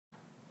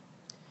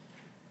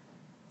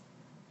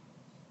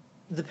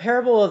The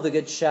parable of the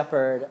Good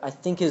Shepherd, I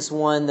think, is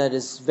one that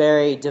is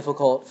very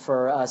difficult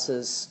for us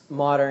as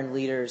modern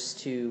listeners,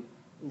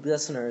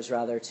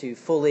 to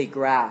fully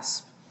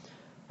grasp.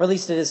 Or at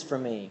least it is for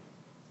me.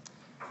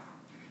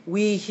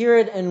 We hear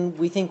it and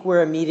we think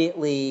we're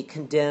immediately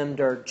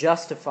condemned or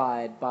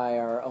justified by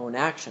our own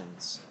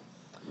actions.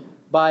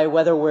 By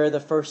whether we're the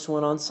first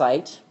one on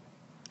site,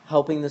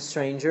 helping the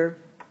stranger,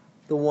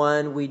 the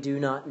one we do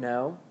not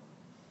know,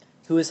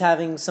 who is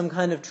having some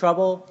kind of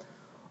trouble,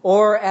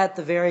 or at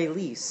the very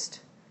least,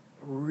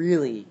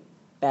 really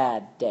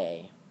bad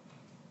day.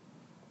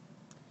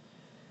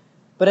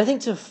 But I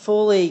think to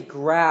fully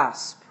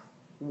grasp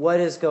what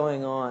is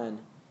going on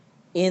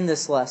in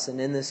this lesson,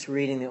 in this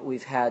reading that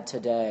we've had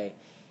today,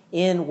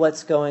 in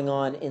what's going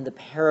on in the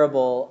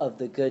parable of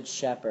the Good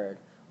Shepherd,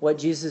 what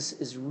Jesus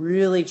is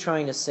really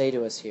trying to say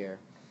to us here,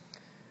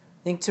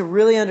 I think to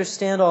really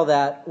understand all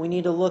that, we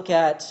need to look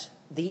at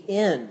the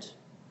end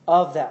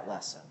of that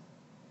lesson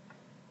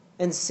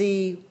and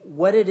see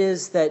what it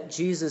is that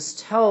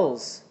Jesus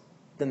tells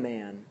the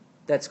man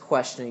that's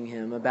questioning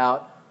him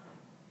about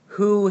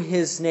who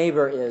his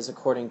neighbor is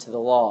according to the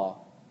law,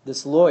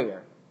 this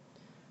lawyer.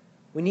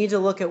 We need to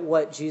look at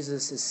what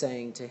Jesus is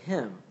saying to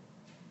him,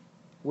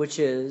 which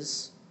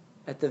is,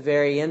 at the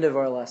very end of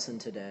our lesson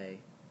today,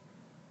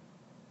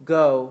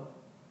 go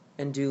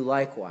and do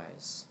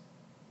likewise.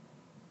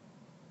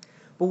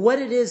 But what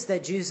it is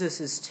that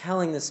Jesus is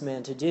telling this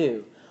man to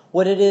do,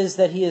 what it is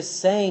that he is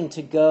saying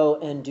to go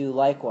and do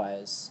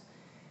likewise,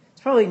 it's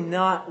probably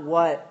not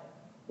what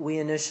we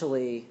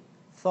initially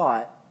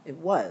thought it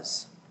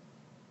was.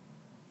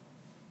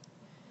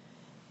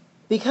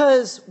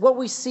 Because what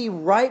we see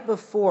right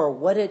before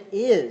what it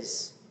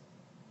is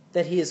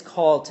that he is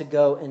called to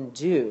go and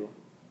do,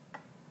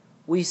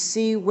 we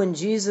see when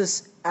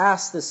Jesus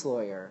asked this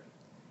lawyer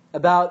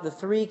about the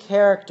three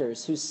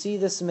characters who see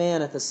this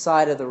man at the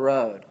side of the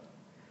road.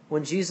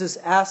 When Jesus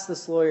asked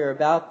this lawyer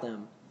about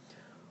them,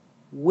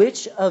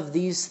 which of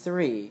these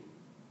three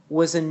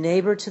was a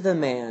neighbor to the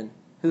man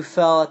who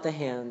fell at the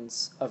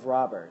hands of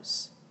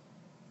robbers?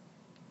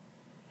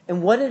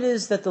 And what it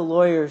is that the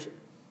lawyer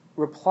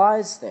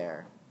replies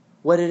there,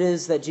 what it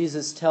is that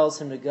Jesus tells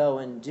him to go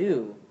and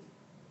do,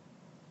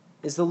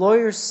 is the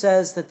lawyer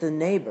says that the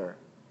neighbor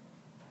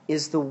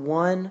is the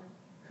one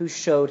who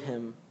showed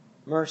him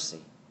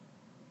mercy.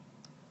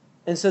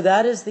 And so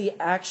that is the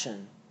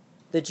action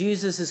that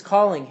Jesus is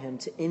calling him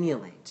to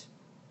emulate,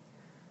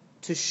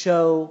 to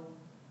show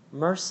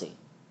mercy.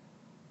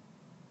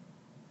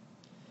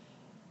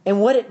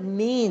 And what it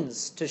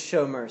means to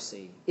show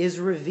mercy is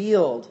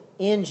revealed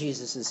in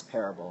Jesus'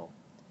 parable,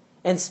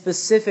 and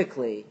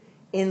specifically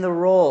in the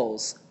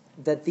roles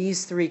that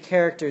these three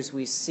characters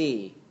we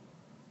see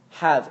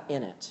have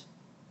in it.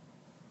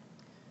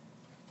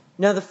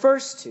 Now the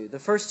first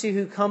two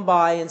who come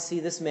by and see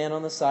this man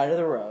on the side of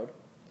the road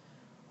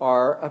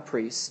are a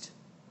priest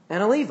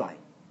and a Levite.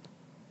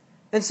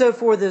 And so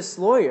for this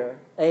lawyer,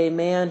 a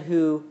man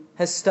who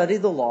has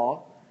studied the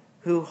law,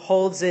 who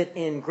holds it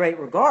in great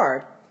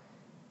regard,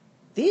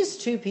 these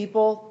two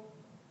people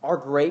are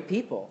great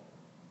people.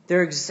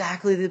 They're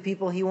exactly the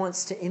people he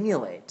wants to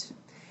emulate.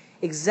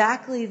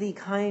 Exactly the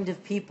kind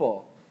of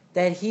people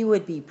that he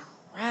would be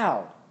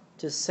proud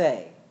to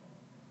say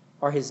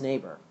are his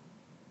neighbor.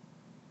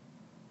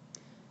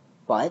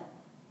 But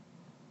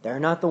they're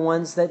not the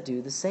ones that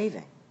do the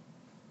saving.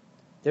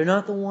 They're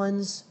not the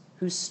ones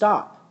who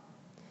stop.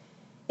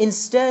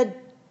 Instead,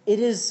 it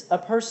is a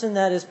person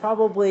that is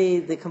probably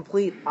the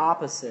complete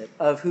opposite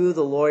of who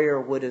the lawyer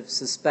would have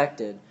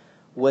suspected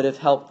would have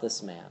helped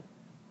this man.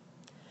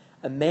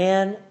 A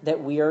man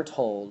that we are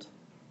told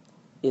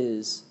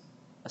is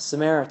a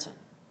Samaritan.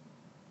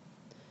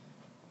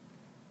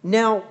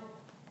 Now,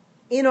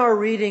 in our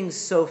readings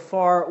so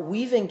far,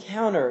 we've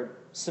encountered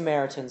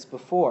Samaritans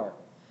before.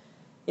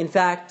 In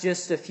fact,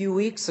 just a few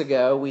weeks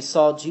ago, we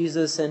saw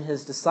Jesus and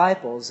his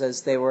disciples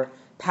as they were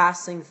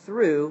passing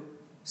through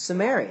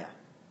Samaria.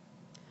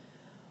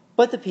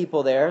 But the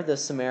people there, the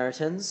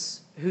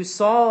Samaritans, who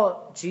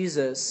saw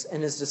Jesus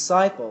and his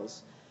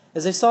disciples,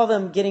 as they saw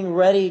them getting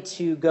ready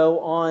to go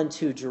on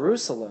to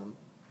Jerusalem,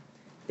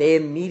 they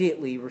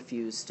immediately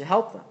refused to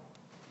help them.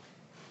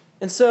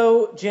 And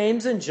so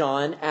James and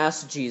John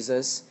asked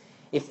Jesus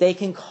if they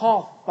can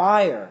call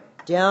fire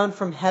down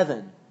from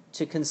heaven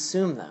to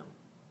consume them.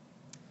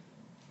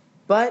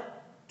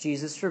 But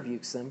Jesus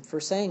rebukes them for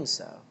saying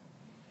so.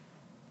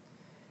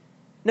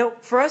 Now,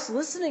 for us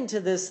listening to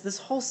this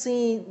whole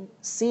scene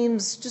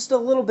seems just a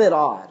little bit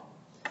odd.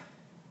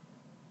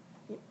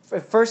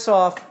 First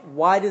off,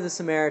 why do the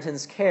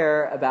Samaritans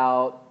care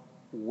about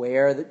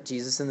where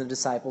Jesus and the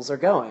disciples are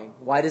going?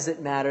 Why does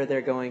it matter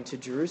they're going to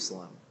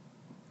Jerusalem?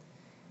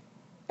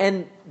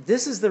 And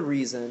this is the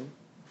reason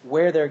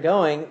where they're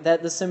going,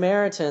 that the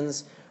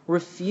Samaritans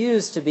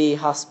refuse to be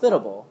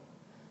hospitable.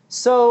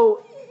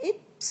 So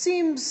it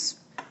seems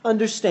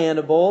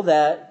understandable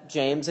that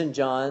James and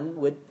John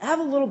would have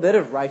a little bit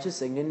of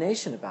righteous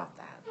indignation about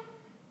that.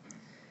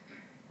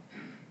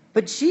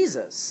 But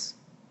Jesus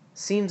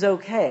seems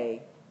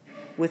okay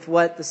with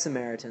what the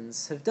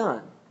Samaritans have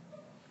done.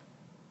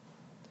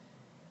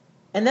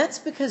 And that's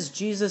because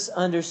Jesus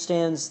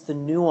understands the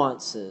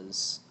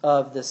nuances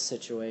of this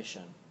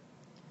situation.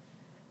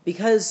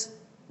 Because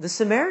the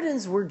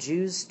Samaritans were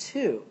Jews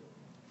too.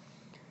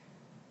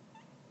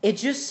 It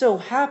just so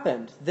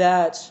happened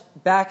that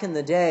back in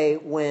the day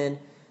when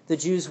the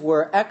Jews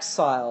were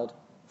exiled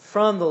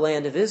from the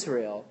land of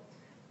Israel,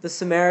 the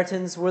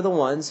Samaritans were the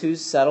ones who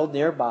settled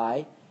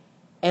nearby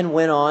and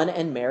went on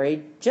and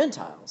married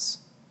Gentiles.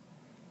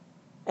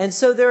 And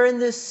so they're in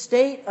this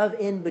state of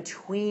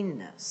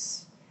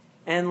in-betweenness.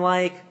 And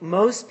like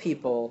most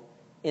people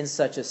in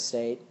such a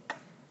state,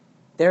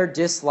 they're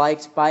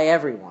disliked by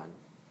everyone.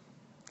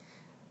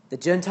 The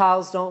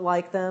Gentiles don't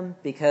like them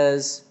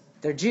because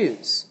they're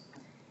Jews.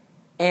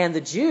 And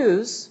the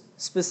Jews,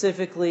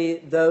 specifically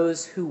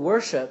those who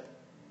worship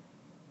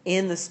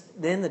in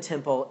the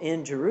temple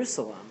in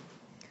Jerusalem,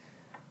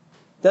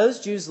 those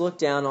Jews look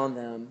down on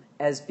them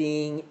as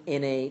being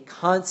in a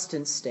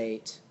constant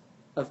state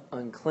of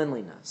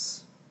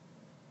uncleanliness.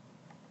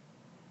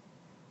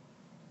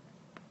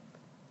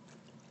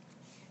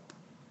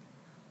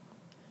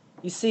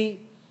 You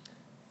see,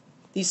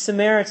 these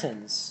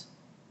Samaritans,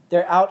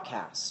 they're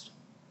outcast.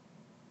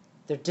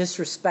 They're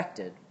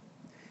disrespected,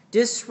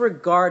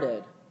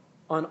 disregarded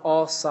on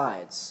all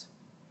sides.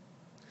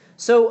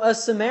 So a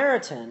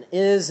Samaritan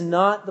is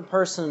not the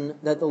person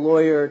that the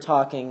lawyer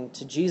talking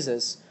to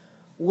Jesus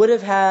would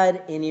have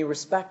had any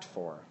respect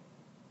for,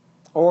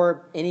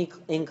 or any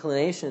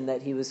inclination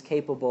that he was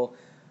capable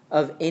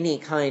of any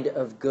kind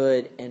of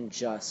good and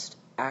just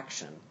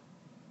action.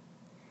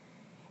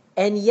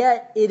 And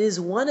yet it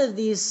is one of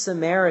these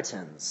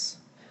Samaritans,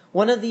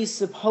 one of these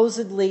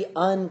supposedly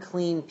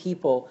unclean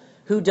people,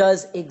 who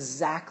does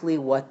exactly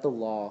what the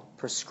law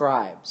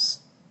prescribes.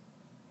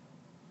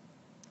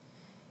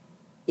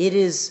 It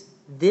is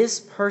this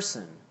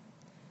person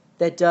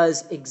that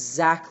does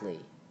exactly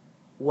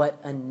what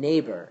a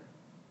neighbor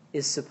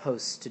is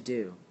supposed to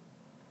do.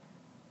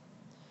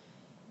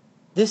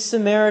 This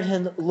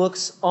Samaritan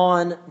looks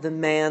on the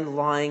man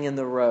lying in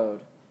the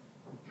road,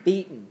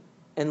 beaten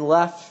and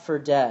left for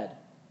dead,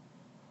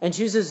 and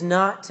chooses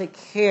not to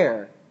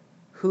care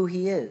who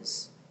he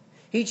is.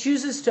 He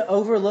chooses to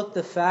overlook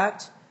the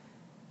fact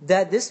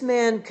that this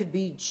man could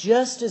be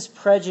just as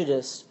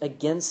prejudiced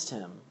against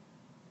him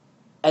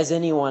as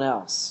anyone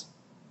else.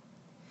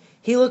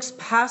 He looks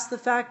past the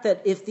fact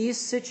that if these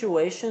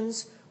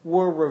situations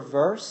were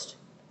reversed,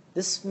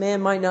 this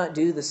man might not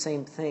do the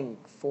same thing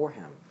for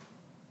him.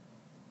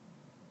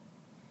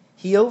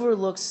 He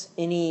overlooks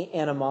any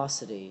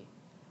animosity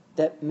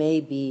that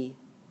may be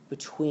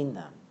between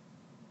them.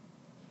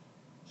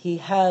 He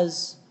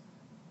has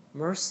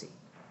mercy.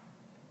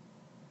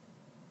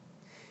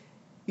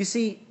 You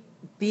see,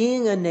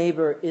 being a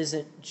neighbor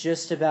isn't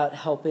just about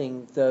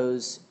helping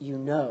those you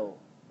know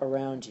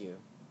around you.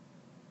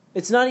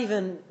 It's not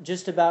even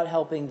just about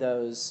helping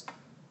those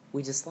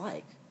we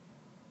dislike.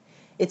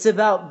 It's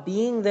about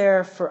being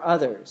there for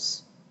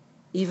others,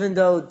 even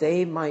though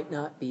they might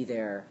not be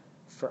there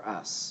for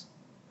us.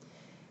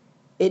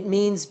 It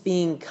means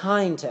being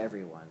kind to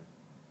everyone,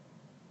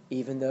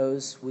 even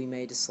those we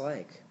may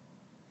dislike,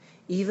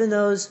 even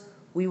those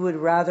we would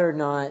rather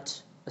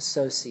not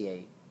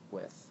associate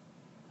with.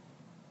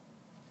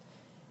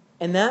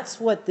 And that's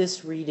what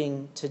this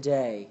reading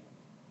today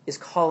is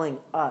calling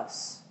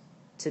us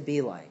to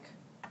be like.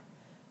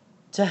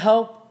 To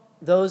help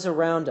those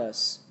around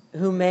us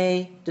who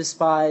may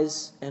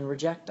despise and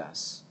reject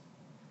us.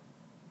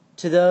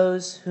 To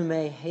those who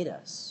may hate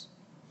us.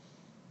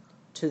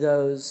 To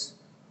those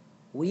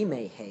we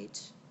may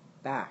hate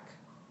back.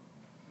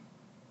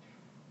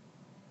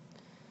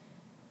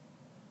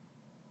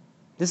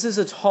 This is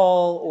a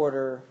tall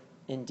order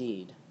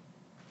indeed.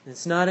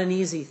 It's not an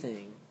easy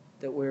thing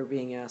that we're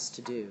being asked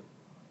to do.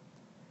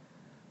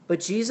 But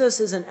Jesus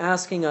isn't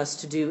asking us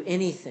to do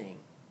anything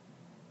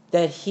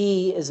that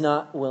he is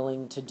not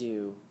willing to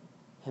do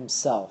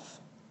himself.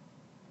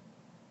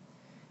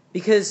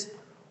 Because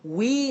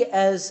we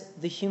as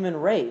the human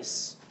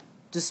race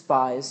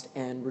despised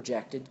and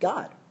rejected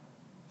God.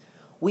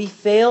 We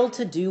failed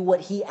to do what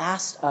he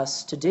asked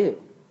us to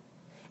do.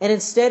 And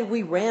instead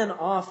we ran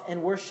off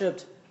and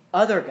worshipped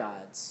other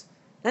gods.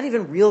 Not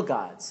even real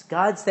gods.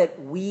 Gods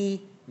that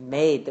we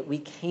made, that we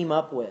came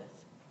up with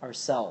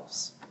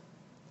ourselves.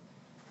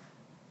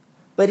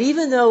 But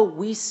even though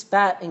we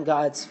spat in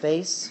God's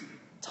face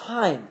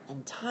time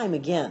and time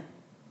again,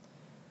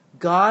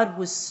 God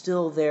was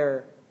still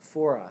there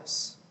for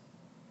us.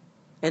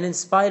 And in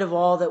spite of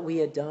all that we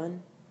had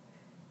done,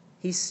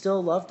 he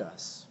still loved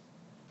us.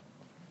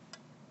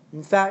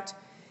 In fact,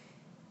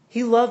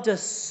 he loved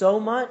us so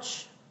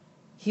much,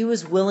 he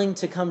was willing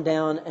to come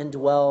down and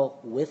dwell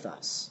with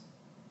us,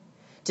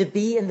 to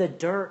be in the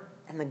dirt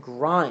and the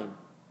grime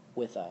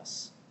with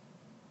us.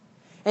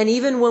 And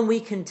even when we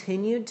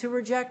continued to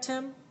reject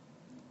him,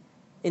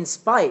 in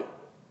spite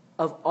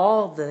of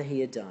all that he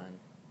had done,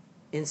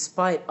 in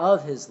spite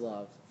of his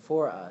love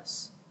for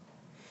us,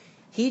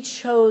 he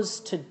chose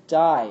to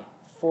die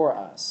for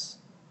us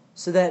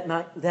so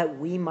that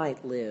we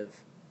might live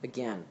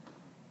again,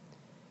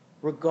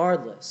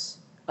 regardless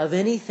of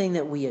anything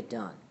that we had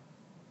done.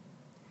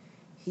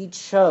 He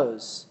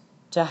chose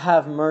to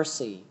have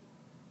mercy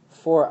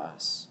for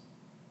us.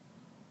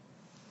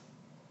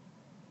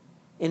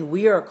 And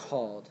we are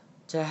called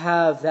to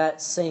have that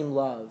same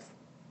love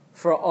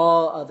for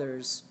all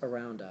others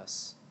around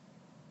us,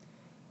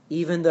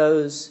 even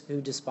those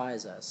who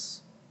despise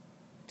us,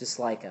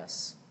 dislike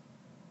us,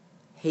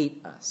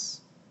 hate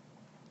us.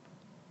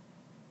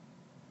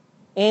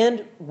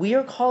 And we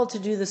are called to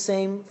do the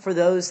same for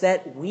those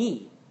that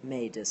we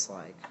may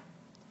dislike,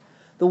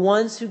 the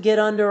ones who get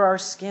under our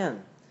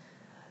skin,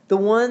 the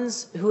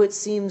ones who it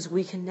seems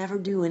we can never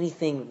do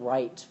anything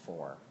right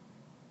for.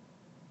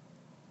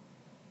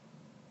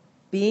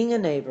 Being a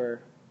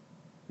neighbor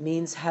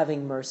means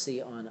having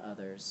mercy on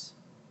others,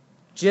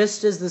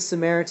 just as the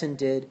Samaritan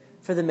did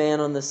for the man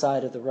on the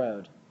side of the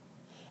road,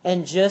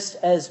 and just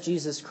as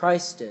Jesus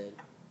Christ did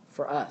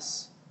for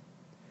us.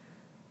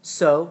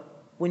 So,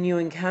 when you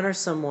encounter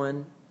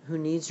someone who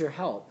needs your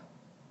help,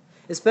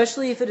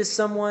 especially if it is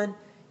someone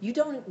you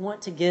don't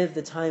want to give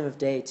the time of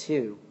day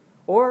to,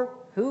 or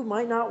who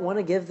might not want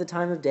to give the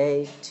time of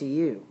day to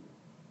you,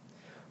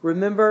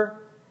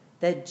 remember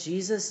that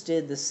Jesus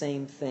did the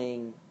same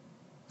thing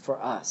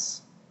for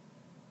us.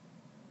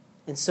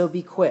 And so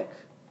be quick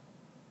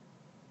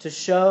to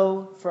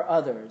show for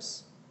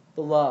others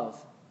the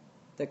love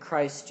that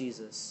Christ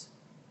Jesus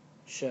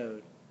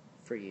showed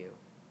for you.